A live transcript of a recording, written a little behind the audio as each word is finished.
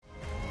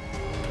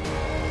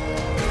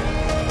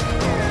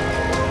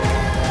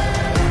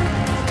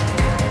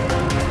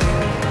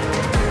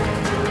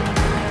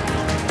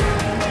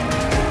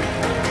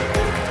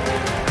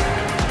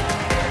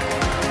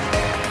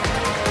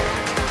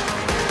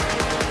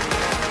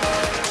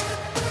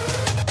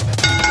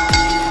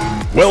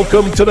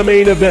Welcome to the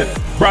main event,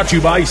 brought to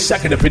you by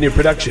Second Opinion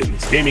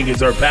Productions. Gaming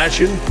is our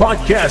passion,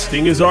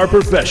 podcasting is our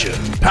profession.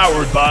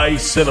 Powered by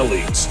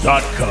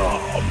Cineleaks.com.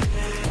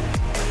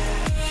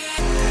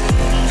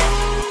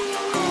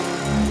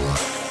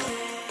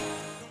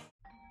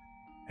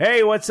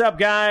 Hey, what's up,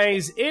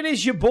 guys? It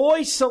is your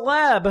boy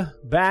Celeb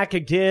back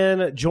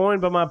again,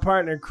 joined by my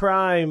partner in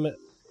crime,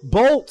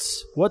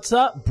 Bolts. What's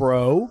up,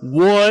 bro?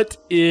 What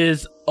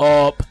is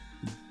up,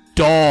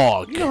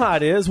 dog? You know how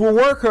it is. We're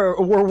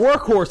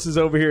workhorses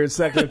over here in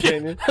Second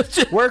Opinion.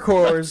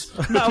 Workhorse.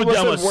 Put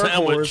down a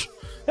sandwich.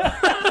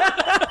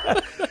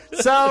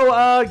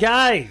 So,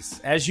 guys,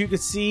 as you can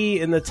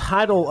see in the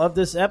title of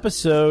this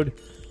episode,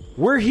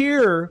 we're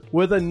here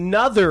with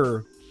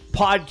another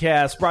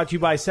podcast brought to you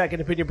by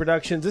Second Opinion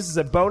Productions. This is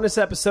a bonus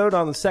episode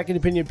on the Second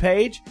Opinion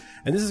page,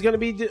 and this is going to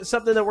be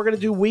something that we're going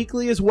to do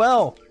weekly as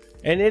well.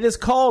 And it is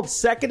called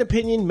Second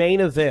Opinion Main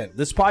Event.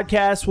 This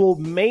podcast will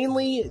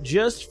mainly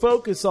just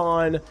focus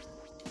on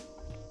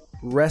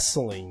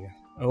wrestling.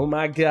 Oh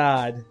my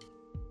God.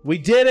 We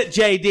did it,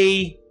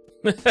 JD.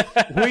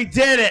 We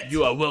did it.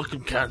 You are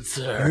welcome,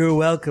 cancer. You're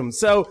welcome.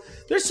 So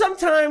there's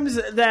sometimes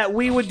that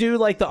we would do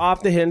like the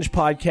Off the Hinge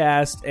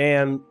podcast,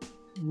 and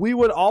we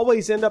would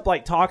always end up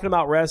like talking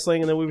about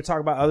wrestling, and then we would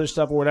talk about other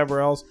stuff or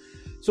whatever else.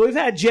 So we've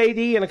had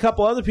JD and a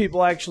couple other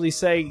people actually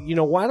say, you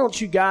know, why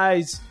don't you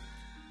guys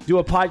do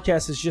a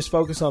podcast that's just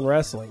focused on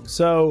wrestling?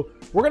 So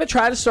we're going to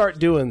try to start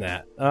doing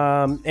that.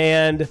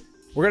 And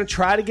we're going to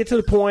try to get to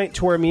the point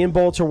to where me and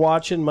Bolts are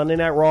watching Monday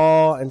Night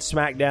Raw and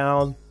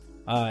SmackDown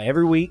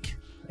every week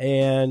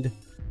and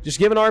just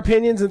giving our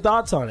opinions and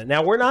thoughts on it.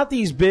 Now, we're not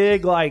these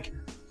big, like,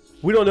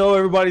 we don't know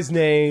everybody's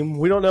name.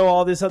 We don't know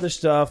all this other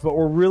stuff, but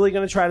we're really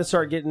going to try to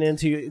start getting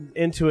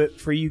into it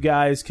for you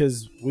guys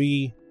because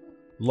we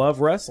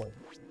love wrestling.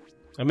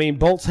 I mean,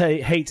 Bolts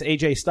hates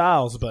AJ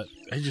Styles, but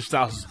AJ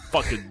Styles is a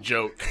fucking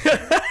joke.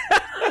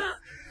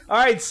 All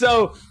right,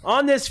 so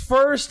on this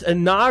first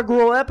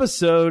inaugural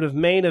episode of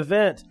Main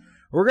Event,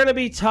 we're going to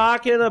be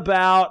talking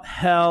about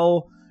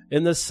Hell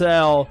in the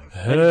Cell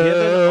and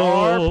giving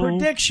our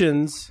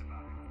predictions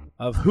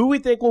of who we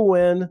think will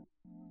win,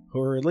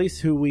 or at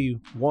least who we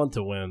want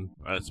to win.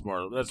 That's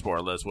more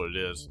or less what it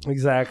is.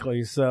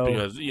 Exactly. So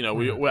because we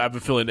have a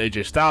feeling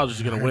AJ Styles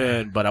is going to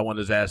win, but I want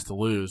his ass to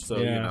lose. So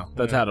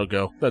that's how it'll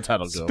go.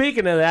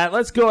 Speaking of that,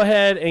 let's go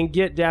ahead and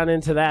get down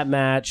into that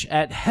match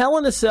at Hell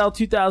in a Cell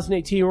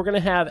 2018. We're going to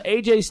have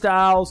AJ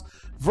Styles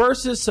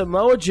versus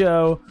Samoa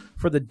Joe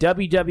for the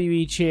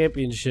WWE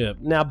Championship.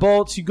 Now,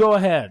 Bolts, you go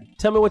ahead.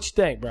 Tell me what you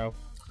think, bro.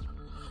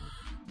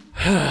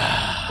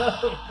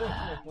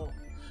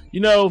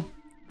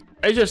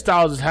 AJ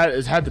Styles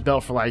has had the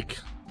belt for like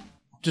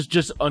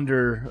just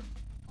under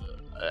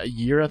a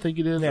year, I think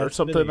it is, or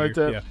something like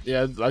that.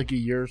 Yeah, like a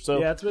year or so.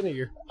 Yeah, it's been a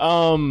year.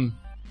 I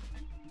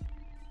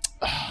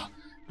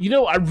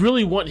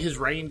really want his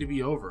reign to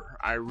be over.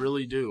 I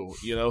really do.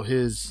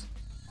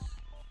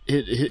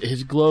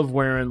 His glove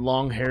wearing,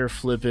 long hair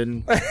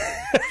flipping,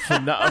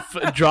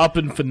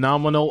 dropping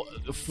phenomenal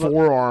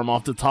forearm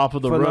off the top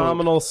of the rope.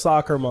 Phenomenal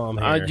soccer mom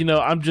hair.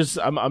 I'm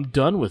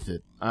done with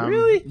it.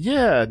 Really?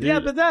 Yeah, dude. Yeah,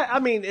 but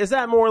is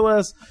that more or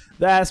less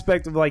the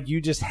aspect of like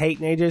you just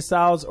hating AJ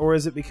Styles, or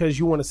is it because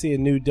you want to see a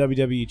new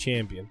WWE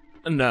champion?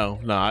 No,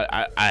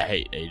 I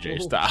hate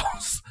AJ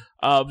Styles.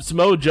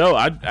 Samoa Joe,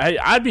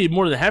 I'd be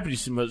more than happy to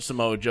see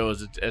Samoa Joe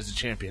as a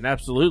champion.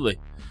 Absolutely.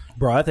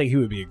 Bro, I think he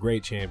would be a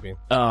great champion.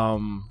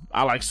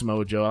 I like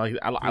Samoa Joe.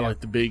 I like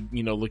the big,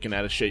 looking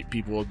out of shape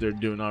people. They're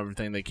doing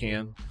everything they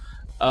can.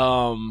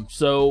 I'm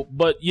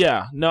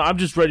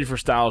just ready for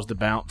Styles to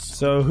bounce.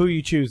 So who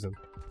you choosing?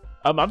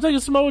 I'm taking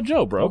Samoa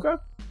Joe, bro. Okay.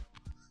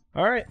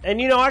 All right. And,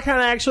 I kind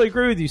of actually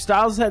agree with you.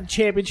 Styles has had the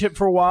championship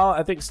for a while.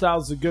 I think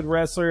Styles is a good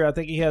wrestler. I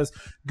think he has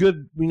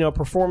good,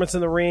 performance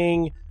in the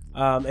ring.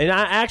 And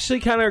I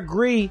actually kind of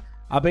agree.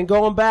 I've been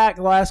going back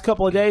the last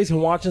couple of days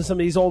and watching some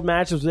of these old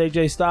matches with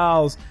AJ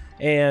Styles,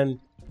 and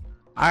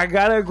I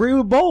got to agree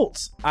with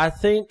Bolts. I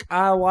think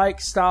I like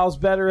Styles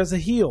better as a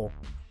heel,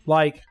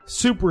 like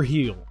super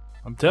heel.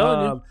 I'm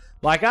telling you.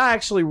 Like, I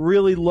actually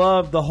really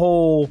love the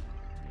whole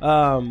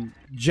John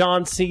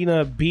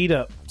Cena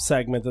beat-up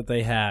segment that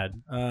they had.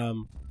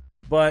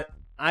 But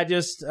I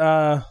just,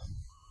 I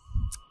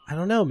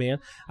don't know, man.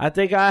 I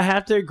think I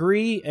have to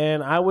agree,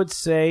 and I would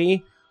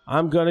say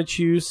I'm going to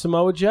choose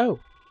Samoa Joe.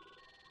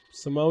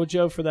 Samoa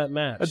Joe for that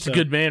match. That's a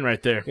good man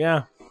right there.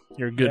 Yeah.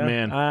 You're a good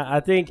man.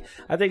 I think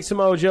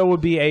Samoa Joe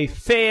would be a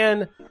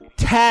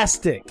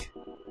fantastic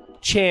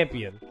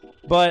champion.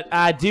 But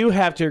I do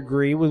have to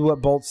agree with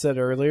what Bolt said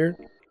earlier.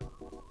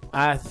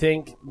 I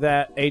think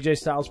that AJ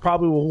Styles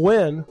probably will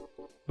win,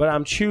 but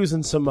I'm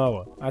choosing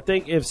Samoa. I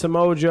think if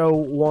Samoa Joe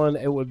won,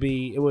 it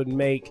would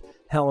make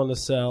Hell in a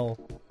Cell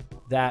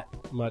that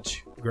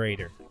much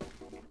greater.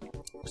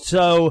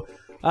 So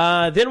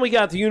then we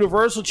got the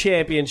Universal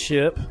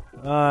Championship.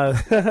 Now,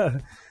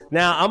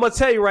 I'm going to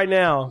tell you right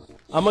now,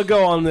 I'm going to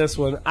go on this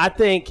one. I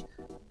think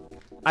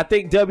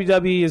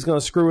WWE is going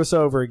to screw us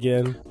over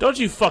again. Don't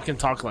you fucking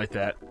talk like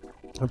that.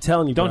 I'm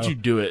telling you, Don't bro. you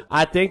do it.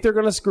 I think they're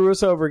going to screw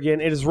us over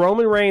again. It is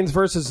Roman Reigns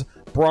versus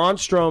Braun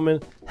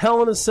Strowman.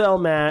 Hell in a Cell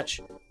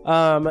match.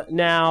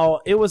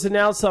 Now, it was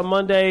announced on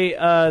Monday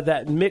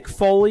that Mick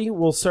Foley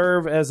will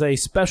serve as a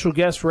special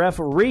guest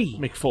referee.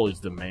 Mick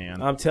Foley's the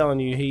man. I'm telling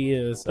you, he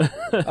is.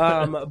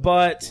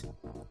 But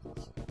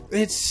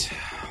it's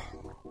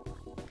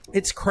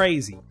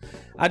crazy.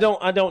 I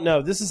don't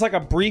know. This is like a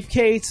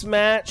briefcase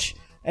match,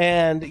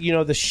 and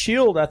the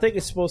Shield, I think,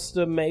 is supposed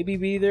to maybe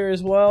be there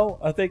as well.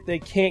 I think they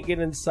can't get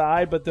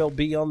inside, but they'll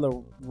be on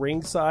the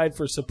ringside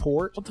for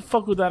support. What the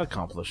fuck would that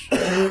accomplish?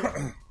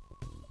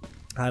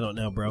 I don't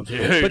know, bro.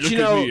 Hey, but look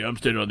at me. I'm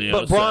standing on the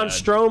outside. But Braun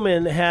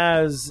Strowman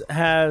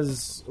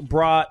has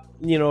brought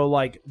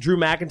like Drew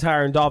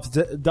McIntyre and Dolph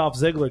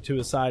Ziggler to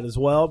his side as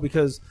well,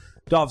 because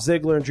Dolph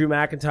Ziggler and Drew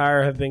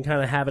McIntyre have been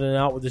kind of having it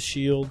out with the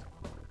Shield.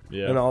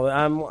 Yeah. And all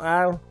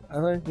that.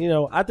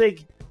 I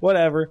think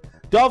whatever.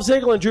 Dolph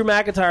Ziggler and Drew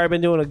McIntyre have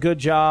been doing a good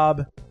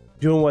job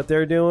doing what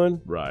they're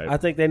doing. Right. I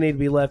think they need to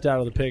be left out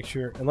of the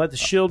picture and let the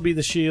Shield be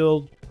the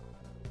Shield.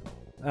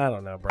 I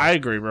don't know, bro. I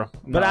agree, bro.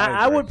 But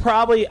I would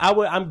probably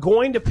I'm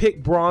going to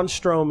pick Braun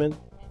Strowman.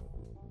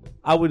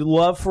 I would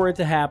love for it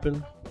to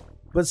happen.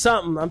 But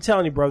I'm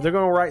telling you, bro, they're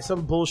going to write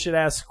some bullshit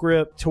ass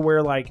script to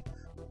where like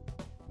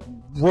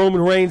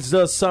Roman Reigns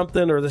does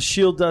something or the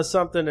Shield does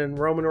something and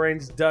Roman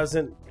Reigns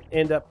doesn't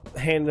end up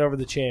handing over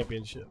the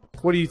championship.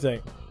 What do you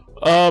think?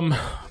 Braun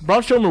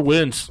Strowman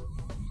wins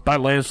by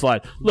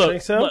landslide. Look,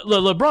 Think so?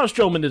 look, Braun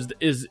Strowman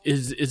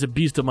is a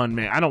beast among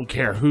men. I don't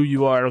care who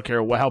you are. I don't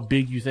care how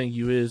big you think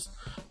you is.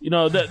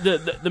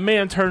 The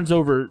man turns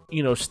over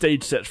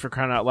stage sets for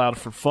crying out loud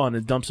for fun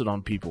and dumps it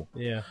on people.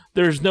 Yeah.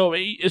 There's no.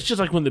 It's just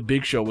like when the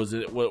Big Show was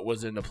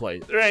into play.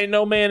 There ain't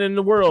no man in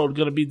the world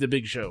gonna beat the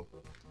Big Show.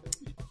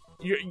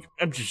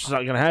 I'm just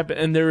not gonna happen.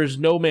 And there is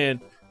no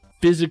man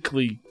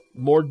physically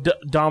more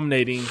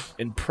dominating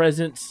in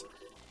presence,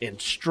 in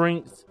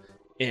strength,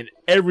 in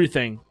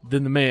everything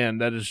than the man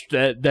that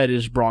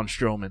is Braun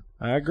Strowman.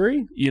 I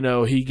agree.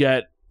 He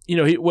got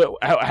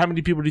how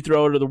many people did he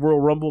throw out of the Royal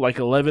Rumble? Like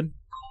 11.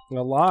 A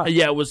lot.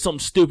 Yeah, it was something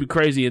stupid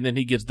crazy, and then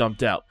he gets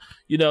dumped out.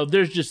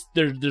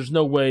 There's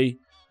no way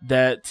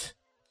that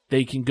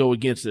they can go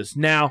against this.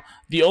 Now,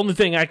 the only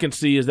thing I can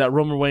see is that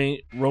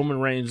Roman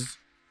Reigns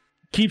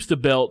keeps the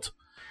belt,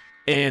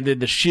 and then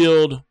the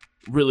Shield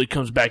really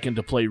comes back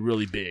into play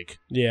really big.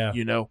 Yeah.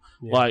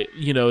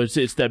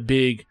 It's that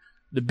big,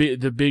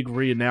 the big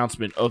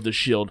re-announcement of the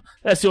Shield.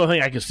 That's the only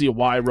thing I can see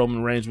why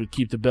Roman Reigns would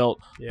keep the belt.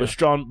 Yeah. But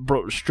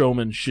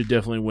Strowman should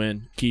definitely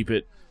win. Keep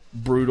it.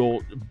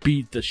 Brutal,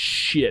 beat the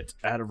shit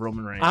out of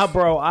Roman Reigns.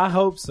 I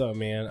hope so,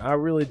 man. I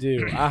really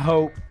do. I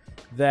hope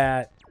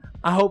that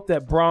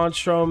Braun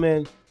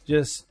Strowman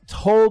just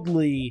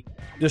totally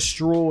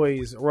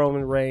destroys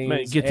Roman Reigns.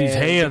 Man, get these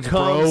hands,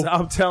 becomes, bro.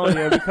 I'm telling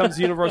you, becomes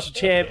Universal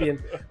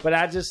Champion. But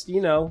I just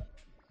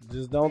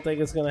don't think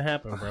it's going to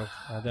happen, bro.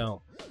 I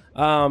don't.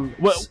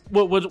 What's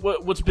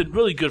been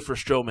really good for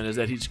Strowman is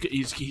that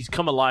he's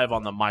come alive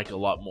on the mic a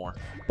lot more.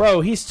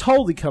 Bro, he's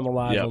totally come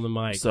alive on the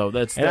mic. So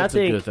that's a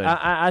good thing.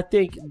 I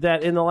think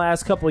that in the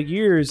last couple of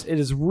years, it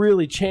has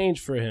really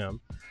changed for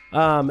him.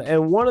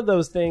 And one of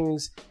those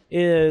things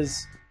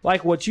is,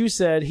 like what you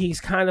said,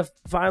 he's kind of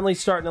finally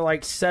starting to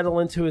like settle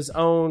into his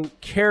own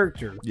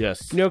character.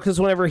 Yes. Because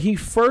whenever he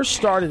first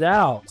started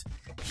out,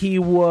 he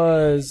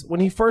was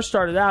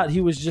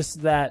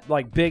just that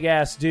like big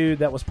ass dude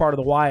that was part of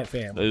the Wyatt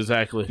family.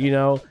 Exactly.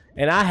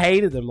 And I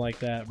hated him like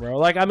that, bro.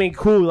 Like, I mean,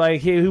 cool.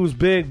 Like, he was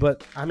big,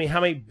 but I mean,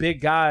 how many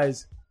big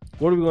guys?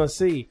 What are we going to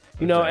see?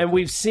 Exactly. And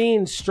we've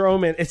seen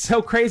Strowman. It's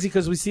so crazy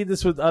because we see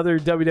this with other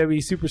WWE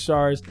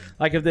superstars,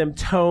 like of them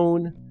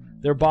tone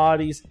their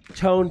bodies,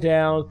 tone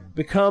down,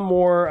 become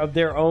more of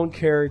their own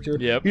character.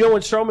 Yep. When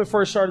Strowman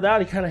first started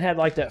out, he kind of had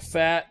like that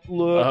fat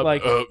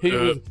look,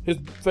 his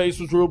face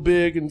was real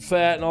big and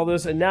fat and all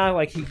this, and now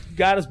like he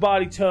got his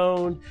body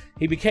toned,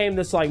 he became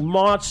this like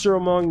monster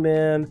among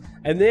men,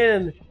 and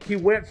then he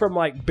went from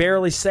like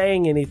barely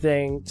saying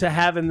anything to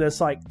having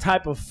this like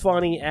type of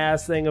funny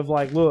ass thing of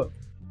like, look,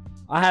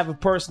 I have a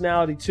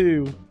personality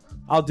too,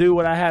 I'll do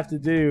what I have to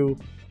do,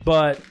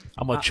 but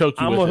I'm gonna choke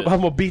you with it.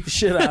 I'm gonna beat the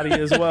shit out of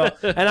you as well.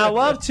 And I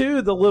love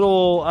too the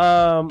little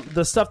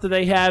the stuff that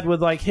they had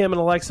with like him and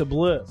Alexa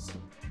Bliss.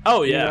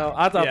 Oh yeah,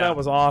 I thought that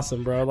was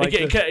awesome, bro. Like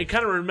it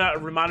kind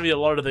of reminded me a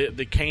lot of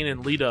the Kane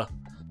and Lita.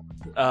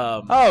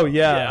 Oh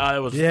yeah,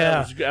 that was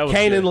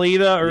Kane good. and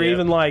Lita, or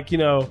even like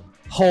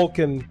Hulk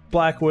and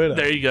Black Widow.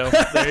 There you go.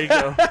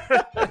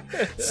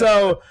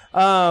 So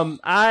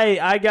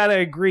I gotta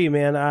agree,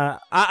 man.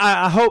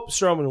 I hope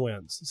Strowman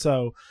wins,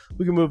 so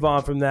we can move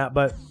on from that.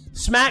 But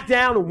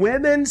SmackDown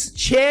Women's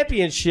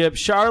Championship,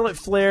 Charlotte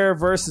Flair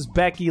versus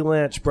Becky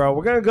Lynch, bro.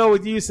 We're gonna go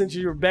with you since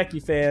you're a Becky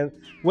fan.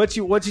 What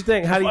you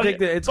think? How do you think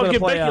that it's gonna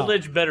play Becky out?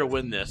 Lynch better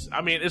win this.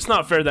 I mean, it's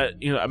not fair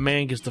that a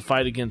man gets to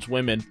fight against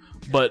women,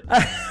 but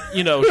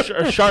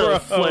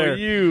Charlotte Flair,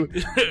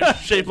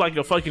 shaped like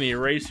a fucking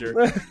eraser.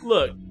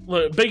 Look,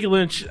 Becky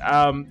Lynch.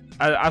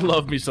 I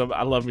love me some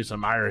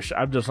Irish.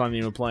 I'm just not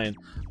even playing.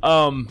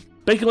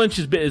 Becky Lynch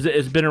has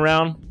been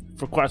around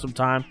for quite some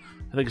time.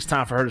 I think it's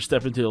time for her to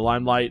step into the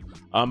limelight.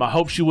 I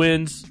hope she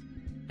wins,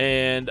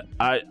 and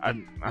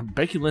I'm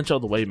Becky Lynch all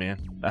the way, man.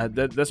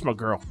 That's my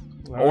girl.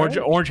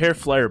 Orange hair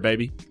Flair,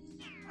 baby.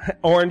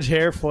 Orange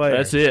hair Flair.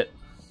 That's it.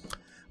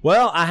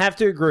 Well, I have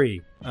to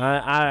agree.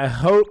 I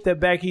hope that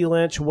Becky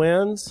Lynch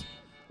wins,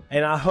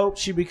 and I hope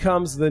she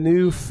becomes the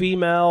new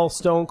female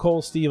Stone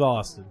Cold Steve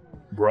Austin.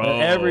 Bro.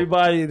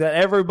 That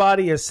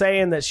everybody is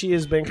saying that she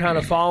has been kind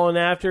of following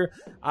after.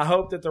 I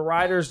hope that the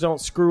writers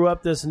don't screw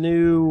up this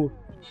new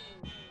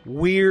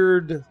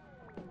weird,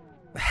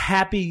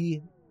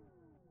 happy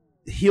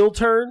heel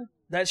turn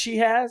that she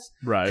has.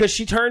 Right. Because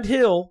she turned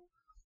heel,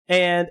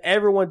 and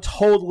everyone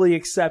totally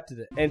accepted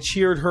it and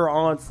cheered her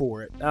on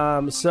for it.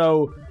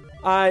 So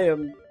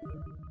I'm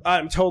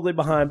totally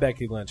behind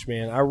Becky Lynch,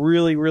 man. I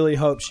really, really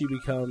hope she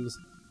becomes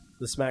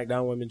the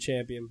SmackDown Women's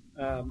Champion.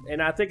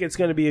 And I think it's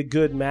going to be a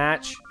good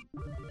match.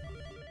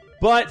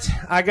 But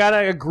I got to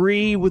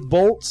agree with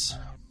Bolts.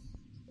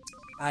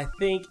 I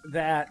think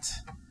that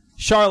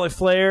Charlotte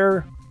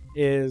Flair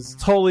is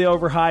totally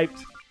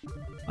overhyped.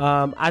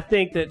 I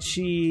think that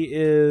she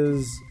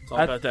is... It's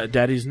all about that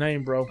daddy's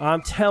name, bro.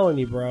 I'm telling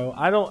you, bro.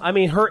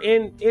 Her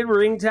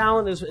in-ring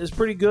talent is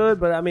pretty good,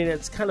 but, I mean,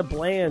 it's kind of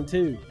bland,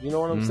 too. You know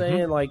what I'm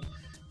saying? Like,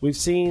 we've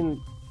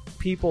seen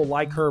people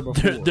like her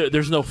before.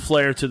 There's no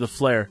flair to the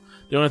Flair.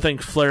 The only thing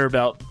Flair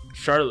about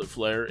Charlotte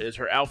Flair is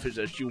her outfit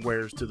that she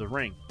wears to the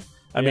ring.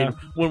 I mean,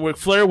 when Ric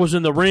Flair was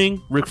in the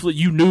ring,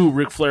 you knew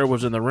Ric Flair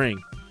was in the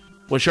ring.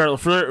 When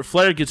Charlotte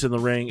Flair gets in the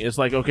ring, it's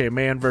like, okay,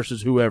 man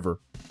versus whoever.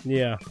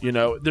 Yeah. You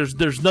know,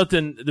 there's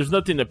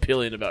nothing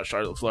appealing about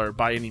Charlotte Flair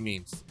by any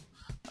means.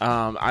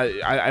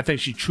 I think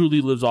she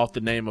truly lives off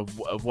the name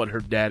of what her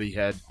dad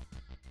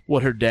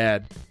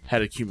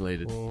had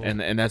accumulated,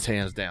 and that's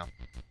hands down.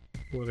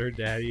 What her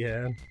daddy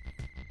had.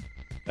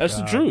 That's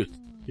the truth.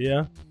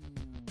 Yeah.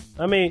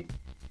 I mean,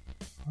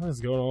 what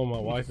is going on with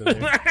my wife in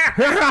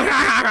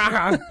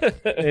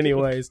there?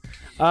 Anyways,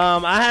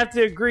 I have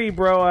to agree,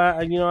 bro.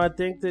 I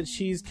think that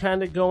she's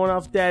kind of going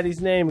off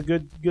daddy's name a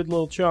good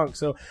little chunk.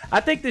 So I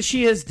think that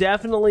she has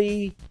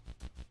definitely.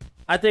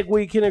 I think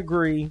we can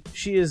agree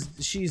she's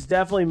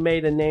definitely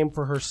made a name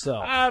for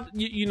herself.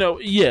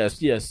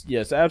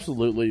 Yes,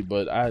 absolutely.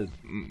 But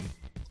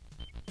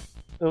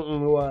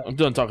what? I'm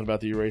done talking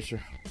about the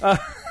eraser.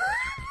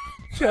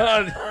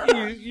 God,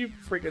 you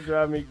freaking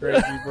drive me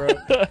crazy, bro.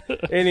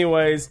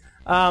 Anyways,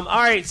 all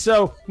right,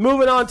 so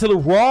moving on to the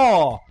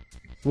Raw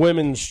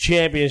Women's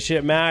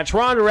Championship match.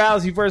 Ronda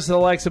Rousey versus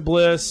Alexa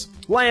Bliss.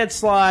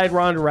 Landslide,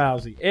 Ronda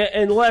Rousey.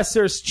 Unless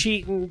there's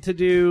cheating to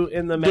do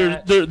in the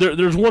match.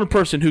 There's one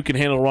person who can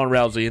handle Ronda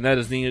Rousey, and that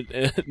is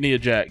Nia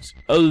Jax.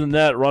 Other than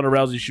that, Ronda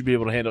Rousey should be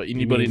able to handle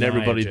anybody and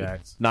everybody.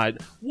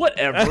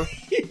 Whatever.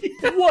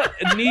 What?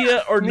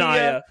 Nia or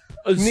Nia?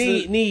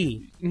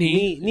 Knee.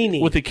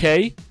 With a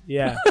K?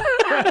 Yeah.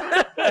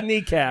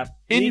 Kneecap.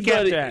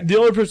 The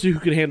only person who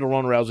can handle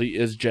Ronda Rousey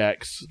is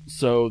Jax.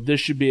 So this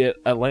should be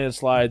a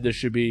landslide. This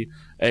should be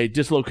a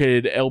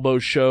dislocated elbow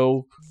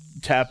show.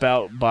 Tap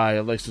out by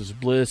Alexa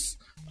Bliss.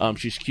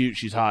 She's cute.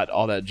 She's hot.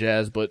 All that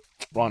jazz. But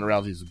Ronda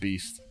Rousey's a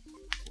beast.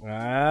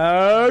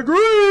 I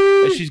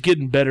agree. And she's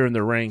getting better in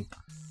the ring.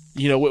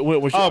 You know,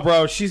 when she,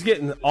 bro, she's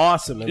getting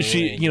awesome. In the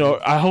ring. You know,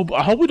 I hope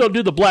we don't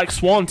do the Black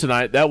Swan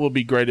tonight. That would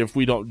be great if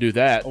we don't do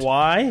that.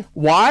 Why?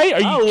 Are you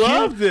kidding? I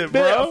loved it,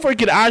 bro. Man,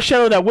 freaking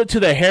eyeshadow that went to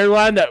the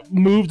hairline that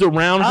moved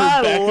around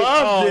her back. I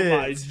loved it.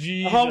 My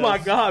Jesus. Oh my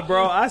God,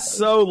 bro! I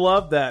so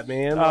loved that,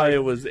 man. Like, it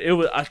was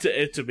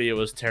to me it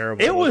was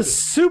terrible. It was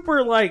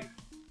super like.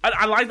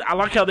 I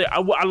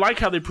like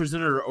how they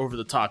presented her over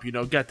the top. You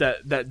know, got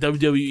that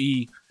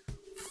WWE.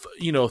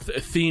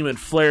 Theme and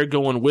flair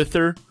going with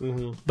her,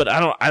 but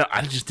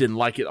I just didn't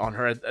like it on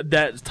her.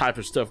 That type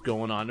of stuff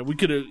going on, and we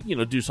could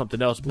have do something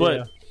else.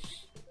 But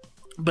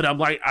I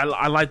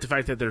like the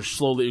fact that they're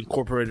slowly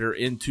incorporating her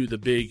into the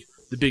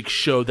big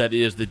show that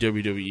is the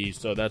WWE.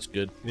 So that's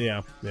good.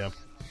 Yeah.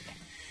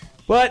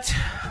 But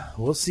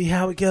we'll see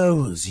how it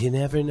goes. You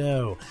never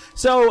know.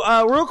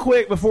 So real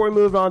quick before we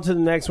move on to the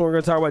next one, we're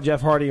going to talk about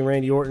Jeff Hardy and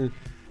Randy Orton.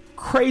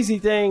 Crazy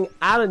thing,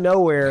 out of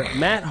nowhere,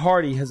 Matt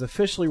Hardy has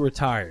officially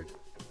retired.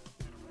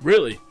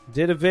 Really?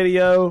 Did a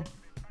video,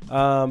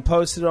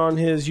 posted on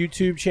his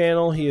YouTube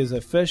channel. He is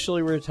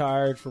officially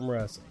retired from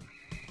wrestling.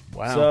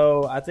 Wow.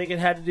 So I think it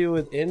had to do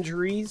with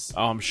injuries.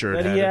 Oh, I'm sure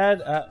that he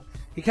had.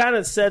 He kind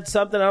of said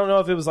something. I don't know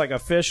if it was like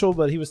official,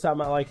 but he was talking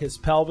about like his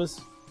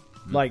pelvis,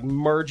 like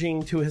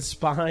merging to his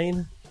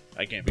spine.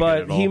 I can't. Be but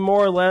good at all. he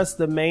more or less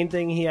the main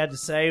thing he had to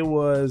say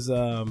was is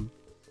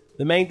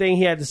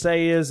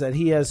that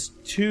he has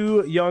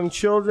 2 young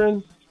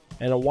children.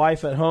 And a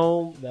wife at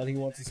home that he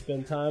wants to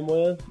spend time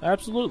with.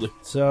 Absolutely.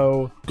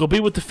 So go be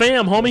with the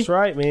fam, homie. That's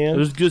right, man. It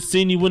was good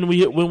seeing you when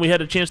we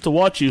had a chance to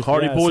watch you.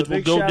 Hardy Boys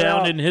will go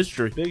down in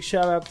history. Big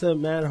shout out to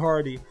Matt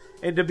Hardy.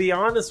 And to be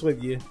honest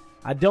with you,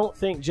 I don't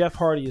think Jeff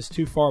Hardy is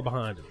too far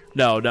behind him.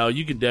 No,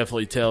 you can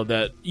definitely tell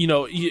that.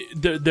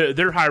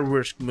 Their high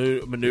risk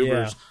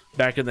maneuvers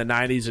back in the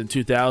 90s and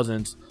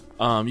 2000s.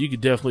 You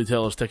could definitely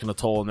tell it's taking a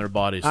toll on their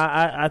bodies.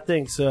 I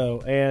think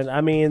so, and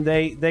I mean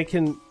they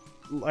can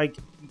like.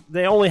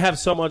 they only have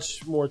so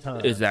much more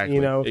time. Exactly.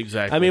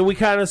 Exactly. I mean, we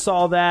kind of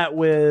saw that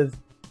with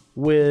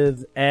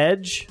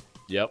Edge.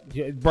 Yep.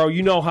 Bro,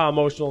 you know how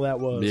emotional that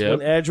was. Yep.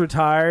 When Edge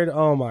retired,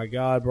 oh my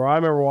God, bro. I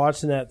remember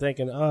watching that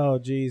thinking, oh,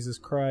 Jesus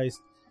Christ.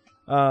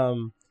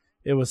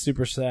 It was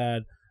super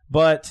sad.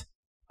 But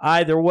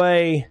either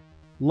way,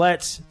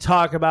 let's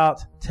talk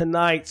about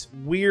tonight's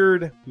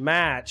weird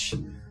match.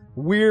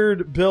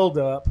 Weird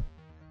build-up.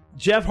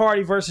 Jeff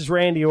Hardy versus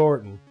Randy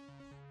Orton.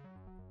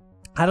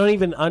 I don't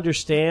even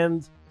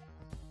understand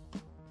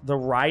the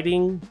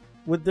writing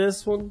with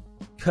this one.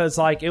 Because,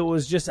 like, it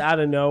was just out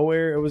of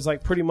nowhere. It was,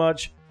 like, pretty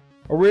much...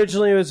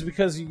 Originally, it was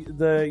because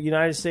the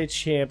United States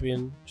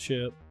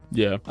Championship.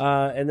 Yeah.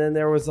 And then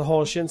there was the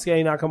whole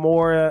Shinsuke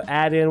Nakamura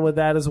add-in with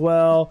that as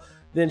well.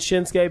 Then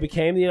Shinsuke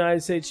became the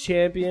United States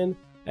Champion.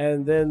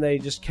 And then they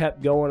just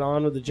kept going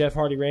on with the Jeff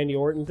Hardy-Randy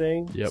Orton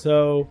thing. Yep.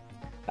 So,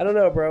 I don't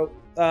know, bro.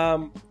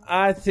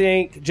 I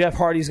think Jeff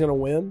Hardy's going to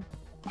win.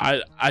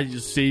 I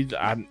just see...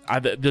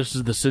 this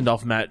is the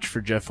send-off match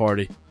for Jeff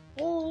Hardy.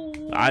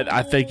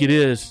 I think it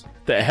is.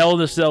 The Hell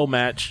in a Cell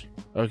match,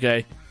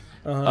 okay?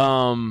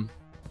 Uh-huh.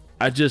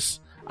 Matt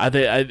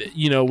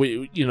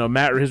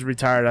has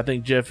retired. I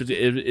think Jeff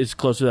is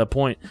close to that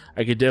point.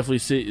 I could definitely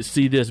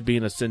see this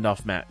being a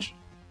send-off match.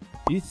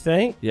 You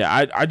think?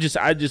 Yeah, I just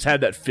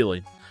had that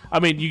feeling.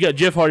 I mean, you got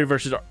Jeff Hardy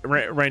versus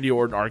Randy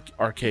Orton,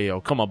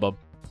 RKO. Come on, bub.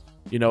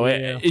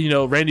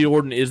 Randy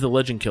Orton is the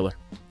Legend Killer.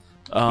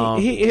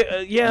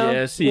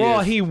 Yes, he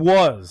is. He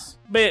was.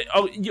 Man,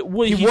 he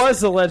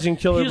was the Legend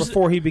Killer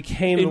before he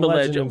became the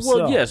legend himself.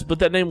 Well, yes, but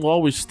that name will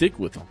always stick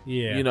with him.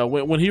 Yeah.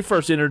 When he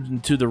first entered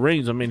into the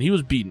rings, I mean, he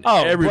was beating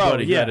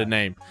everybody. Who had a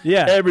name.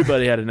 Yeah,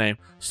 everybody had a name.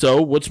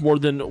 So what's more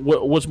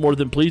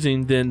than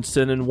pleasing than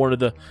sending one of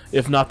the,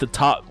 if not the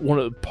top,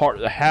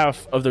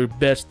 half of the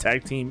best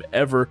tag team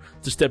ever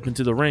to step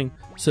into the ring,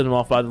 send him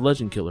off by the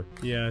Legend Killer.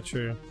 Yeah,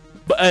 true.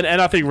 But and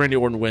I think Randy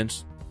Orton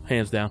wins,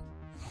 hands down.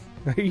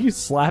 Are you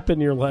slapping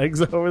your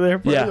legs over there?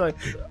 Buddy? Yeah,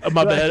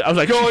 my bad. I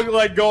was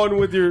going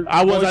with your.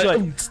 I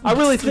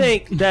really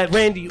think that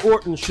Randy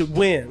Orton should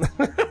win.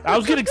 I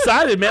was getting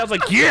excited, man. I was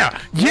like,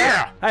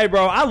 yeah. Hey,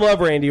 bro, I love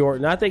Randy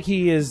Orton. I think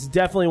he is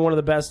definitely one of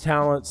the best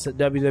talents that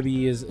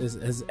WWE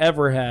has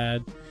ever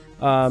had.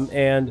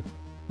 And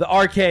the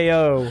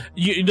RKO,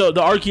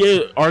 the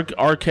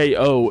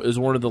RKO is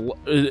one of the,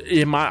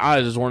 in my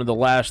eyes, is one of the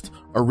last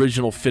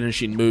original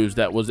finishing moves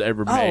that was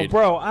ever made. Oh,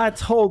 bro, I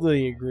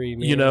totally agree,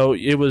 man.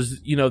 It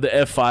was, the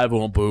F5,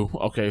 oh, boo.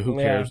 Okay, who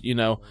cares?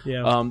 Yeah.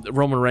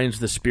 Roman Reigns,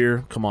 the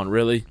spear. Come on,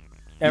 really?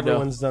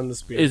 Everyone's done the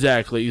spear.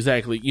 Exactly.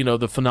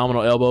 The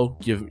phenomenal elbow.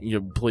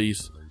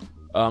 Please.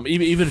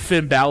 Even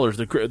Finn Balor's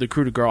the coup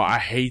de grace. I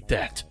hate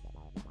that.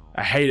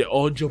 I hate it.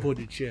 Oh, jump on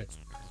the chest.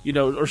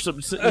 Or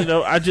something.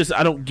 I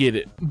don't get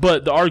it.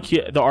 But the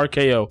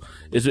RKO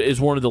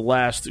is one of the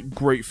last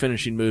great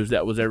finishing moves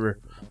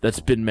that's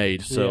been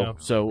made.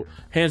 So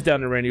hands down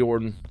to Randy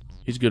Orton.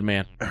 He's a good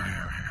man.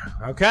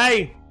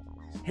 Okay,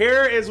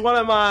 here is one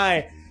of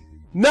my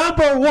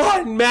number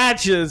one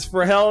matches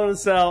for Hell in a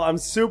Cell. I'm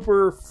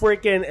super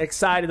freaking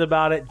excited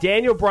about it.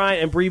 Daniel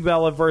Bryan and Brie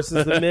Bella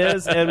versus The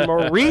Miz and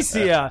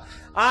Mauricia.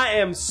 I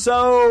am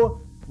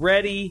so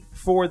ready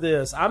for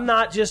this. I'm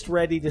not just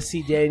ready to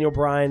see Daniel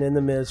Bryan and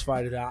The Miz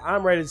fight it out.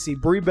 I'm ready to see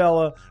Brie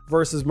Bella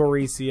versus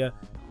Mauricia.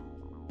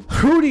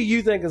 Who do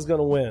you think is going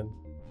to win?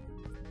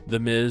 The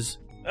Miz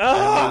and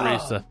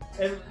Mauricia.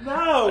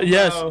 No.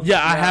 Yes. No,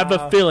 yeah, I have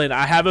a feeling.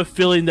 I have a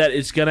feeling that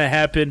it's going to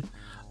happen.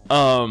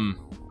 I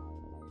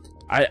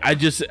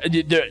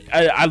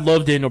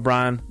love Daniel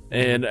Bryan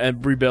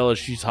and Brie Bella.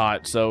 She's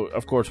hot, so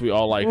of course we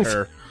all like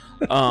her.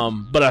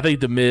 But I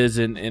think The Miz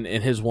and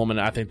his woman,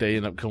 I think they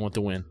end up coming with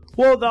the win.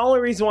 Well, the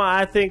only reason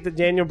why I think that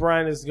Daniel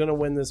Bryan is going to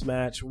win this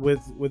match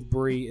with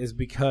Brie is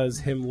because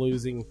him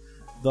losing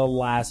the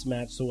last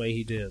match the way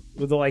he did.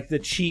 With the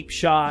cheap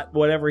shot,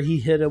 whatever he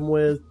hit him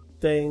with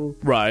thing.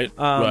 Right,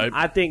 right.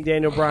 I think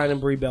Daniel Bryan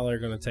and Brie Bella are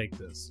going to take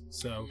this.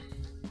 So,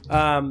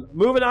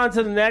 moving on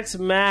to the next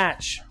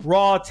match.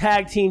 Raw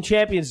Tag Team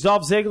Champions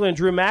Dolph Ziggler and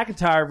Drew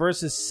McIntyre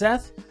versus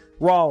Seth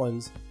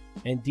Rollins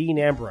and Dean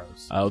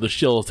Ambrose. Oh, the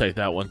Shield will take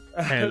that one.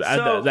 And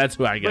that's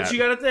who I got. But you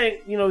got to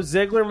think,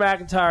 Ziggler and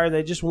McIntyre,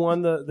 they just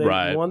won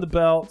won the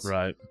belts.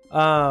 Right.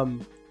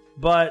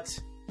 But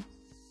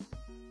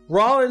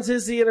Rollins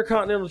is the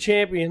Intercontinental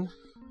Champion.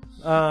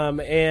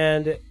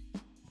 And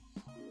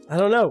I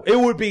don't know. It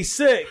would be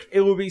sick.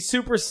 It would be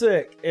super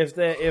sick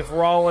if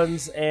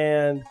Rollins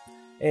and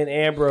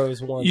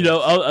Ambrose won.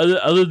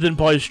 Other than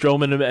probably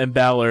Strowman and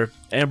Balor,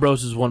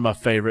 Ambrose is one of my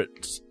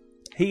favorites.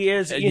 He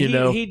is.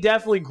 He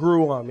definitely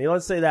grew on me.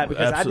 Let's say that,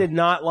 because Absolutely. I did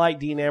not like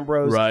Dean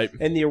Ambrose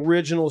in the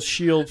original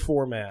Shield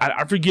format.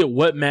 I forget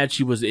what match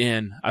he was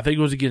in. I think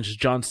it was against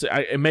John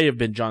Cena. It may have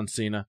been John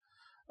Cena.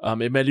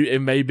 It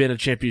may have been a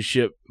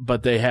championship,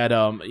 but they had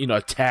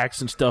attacks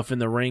and stuff in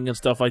the ring and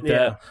stuff like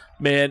that.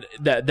 Man,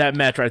 that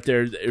match right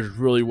there is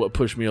really what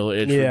pushed me over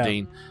the edge for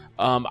Dean.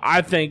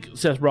 I think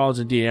Seth Rollins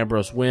and Dean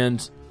Ambrose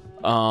wins.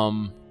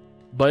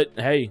 But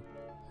hey,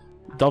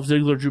 Dolph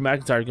Ziggler, Drew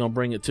McIntyre are going to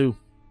bring it too.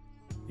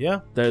 Yeah.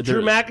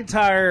 Drew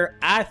McIntyre,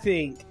 I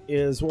think,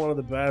 is one of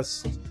the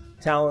best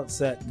talents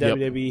that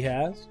WWE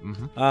has.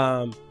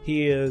 Mm-hmm.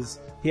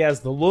 He has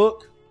the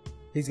look.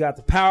 He's got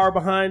the power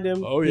behind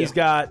him. Oh, yeah. He's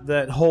got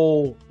that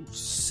whole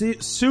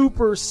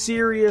super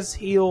serious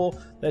heel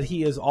that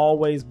he has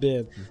always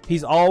been.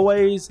 He's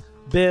always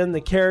been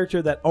the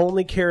character that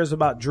only cares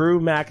about Drew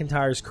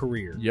McIntyre's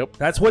career. Yep.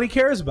 That's what he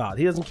cares about.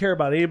 He doesn't care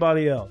about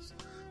anybody else.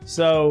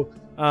 So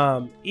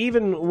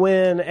even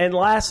when, and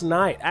last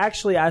night,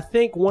 actually, I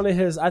think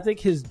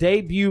his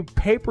debut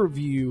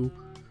pay-per-view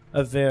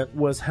event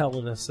was Hell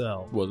in a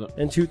Cell. Was it?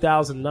 In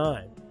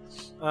 2009.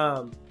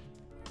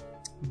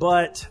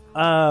 But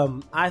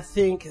I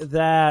think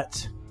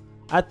that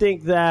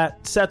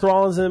Seth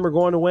Rollins and them are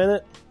going to win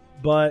it.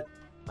 But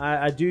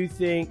I do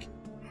think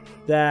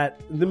that,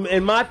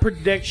 in my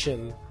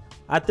prediction,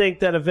 I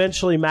think that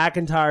eventually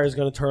McIntyre is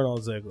going to turn on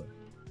Ziggler.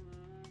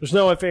 There's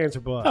no ifs, ands,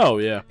 or buts. Oh,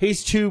 yeah.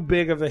 He's too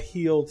big of a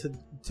heel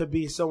to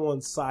be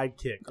someone's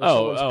sidekick. Or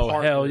someone's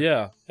partner. Hell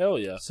yeah. Hell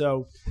yeah.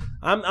 So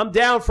I'm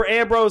down for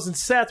Ambrose and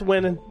Seth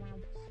winning.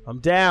 I'm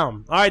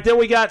down. All right, then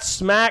we got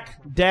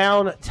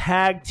SmackDown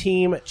Tag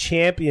Team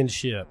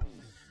Championship.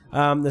 The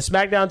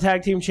SmackDown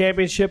Tag Team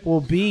Championship will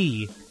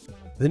be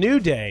The New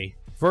Day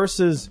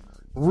versus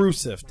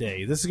Rusev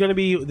Day. This is going to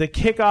be the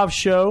kickoff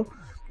show,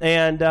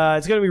 and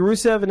it's going to be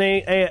Rusev and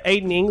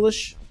Aiden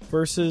English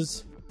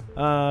versus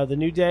The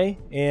New Day.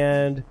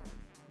 And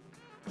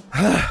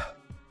I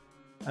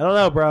don't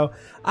know, bro.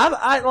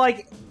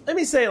 Let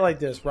me say it like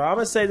this, bro. I'm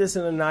going to say this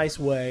in a nice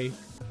way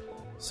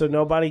so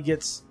nobody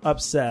gets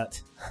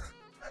upset.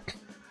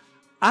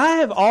 I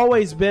have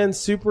always been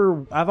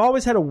I've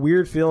always had a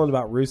weird feeling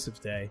about Rusev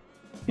Day.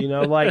 You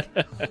know, like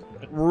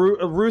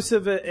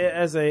Rusev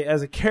as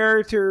a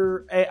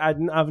character.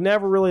 I've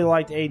never really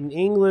liked Aiden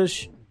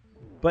English,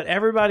 but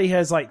everybody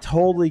has like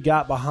totally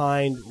got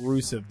behind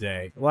Rusev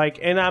Day. Like,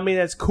 and I mean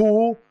that's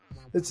cool.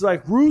 It's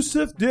like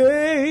Rusev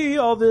Day,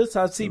 all this.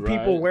 I see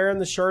people wearing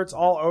the shirts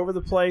all over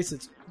the place.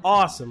 It's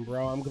awesome,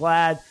 bro. I'm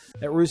glad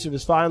that Rusev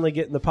is finally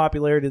getting the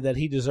popularity that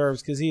he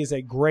deserves because he is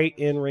a great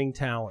in-ring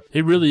talent.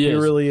 He really is. He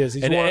really is.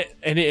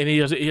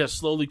 He has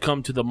slowly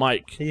come to the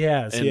mic. He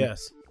has,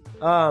 yes.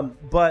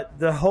 But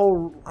the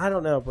whole, I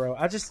don't know, bro.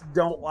 I just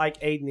don't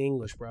like Aiden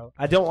English, bro.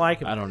 I don't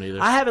like him. I don't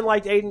either. I haven't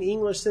liked Aiden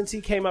English since he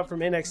came up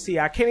from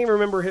NXT. I can't even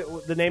remember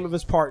the name of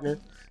his partner.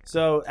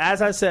 So,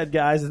 as I said,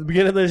 guys, at the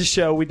beginning of this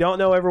show, we don't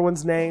know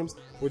everyone's names.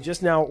 We're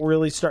just now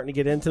really starting to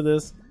get into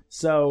this.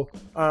 So,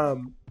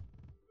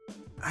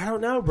 I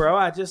don't know,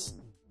 bro.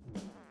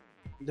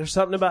 There's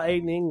something about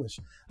Aiden English.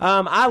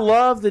 I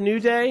love the New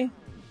Day,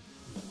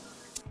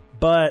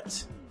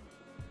 but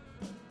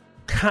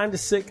kind of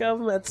sick of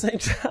them at the same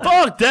time.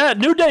 Fuck that.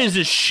 New Day is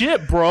a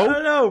shit, bro. I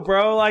don't know,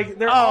 bro. Like,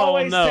 they're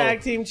always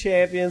tag team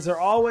champions. They're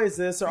always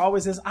this. They're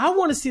always this. I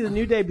want to see the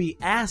New Day be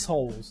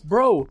assholes.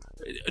 Bro,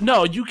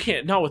 no, you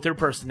can't. Not with their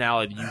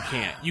personality. You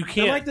can't. You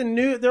can't.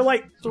 They're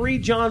like three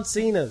John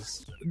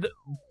Cenas.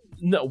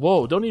 No,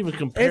 whoa, don't even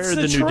compare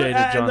the New Day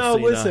to John Cena. No,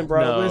 listen,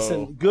 bro,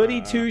 listen.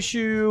 Goody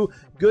Two-Shoe,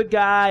 good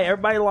guy.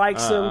 Everybody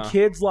likes him.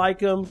 Kids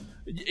like him.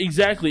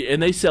 Exactly, and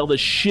they sell the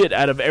shit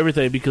out of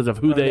everything because of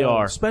who they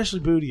are. Especially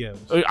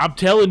Bootios. I'm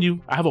telling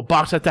you, I have a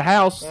box at the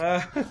house.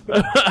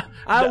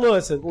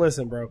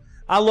 Listen, bro.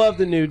 I love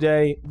the New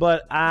Day,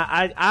 but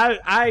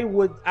I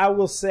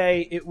will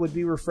say it would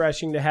be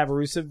refreshing to have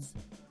Rusev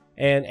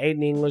and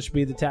Aiden English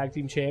be the tag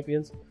team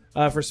champions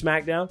for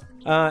SmackDown.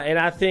 And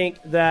I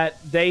think that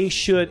they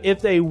should,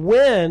 if they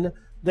win,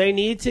 they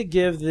need to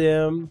give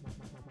them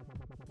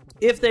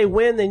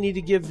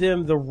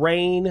the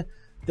reign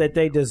that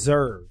they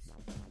deserve.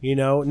 You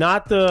know,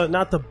 not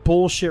the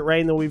bullshit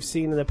reign that we've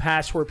seen in the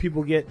past where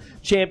people get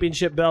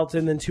championship belts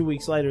and then 2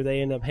 weeks later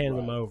they end up handing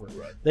them over.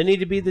 Right. They need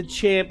to be the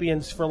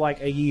champions for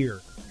like a year.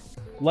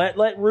 Let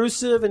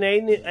Rusev and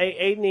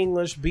Aiden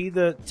English be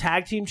the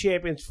tag team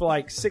champions for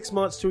like 6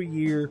 months to a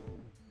year.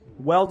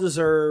 Well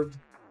deserved.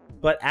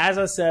 But as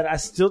I said, I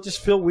still just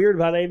feel weird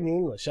about Aiden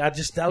English. I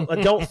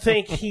don't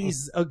think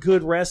he's a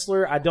good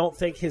wrestler. I don't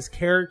think his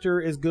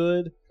character is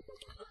good.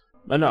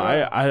 No,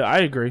 I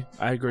agree.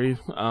 I agree.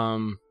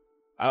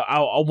 I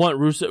want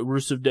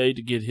Rusev Day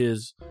to get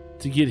his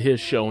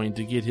showing,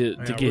 to get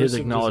his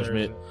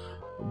acknowledgement.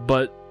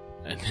 But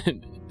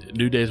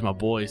New Day's my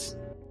boys.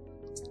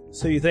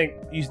 So you think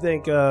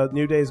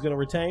New Day is going to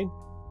retain?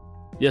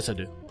 Yes, I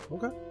do.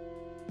 Okay.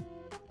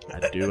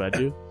 I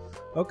do.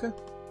 Okay.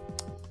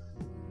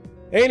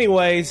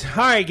 Anyways, all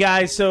right,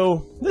 guys.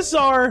 So this is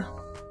our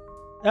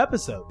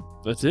episode.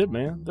 That's it,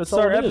 man. That's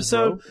our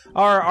episode.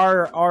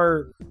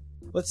 Our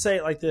let's say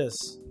it like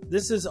this.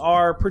 This is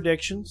our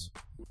predictions.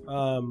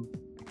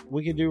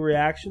 We can do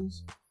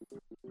reactions.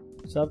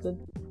 Something.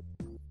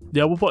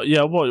 Yeah, we'll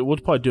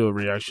probably do a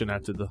reaction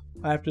after the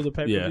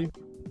pay-per-view. Yeah.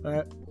 All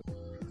right.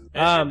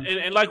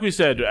 And like we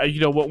said,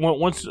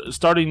 once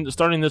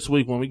starting this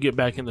week, when we get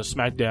back into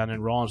SmackDown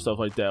and Raw and stuff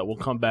like that, we'll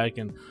come back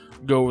and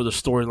go over the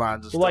storylines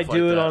and stuff like that.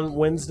 We'll do it on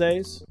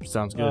Wednesdays.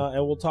 Sounds good.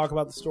 And we'll talk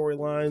about the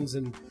storylines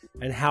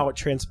and how it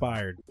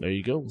transpired. There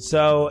you go.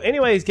 So,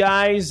 anyways,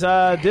 guys,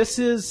 this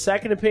is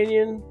Second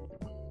Opinion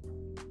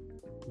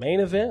Main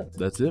event.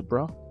 That's it,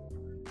 bro.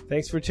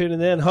 Thanks for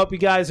tuning in. Hope you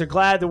guys are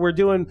glad that we're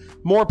doing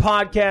more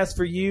podcasts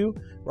for you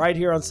right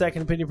here on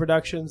Second Opinion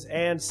Productions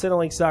and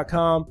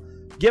Cinelinks.com.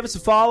 Give us a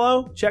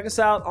follow. Check us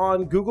out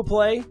on Google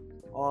Play,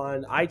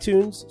 on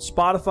iTunes,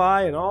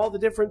 Spotify, and all the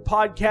different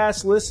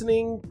podcast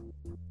listening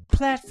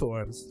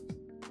platforms.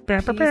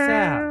 Peace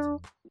out.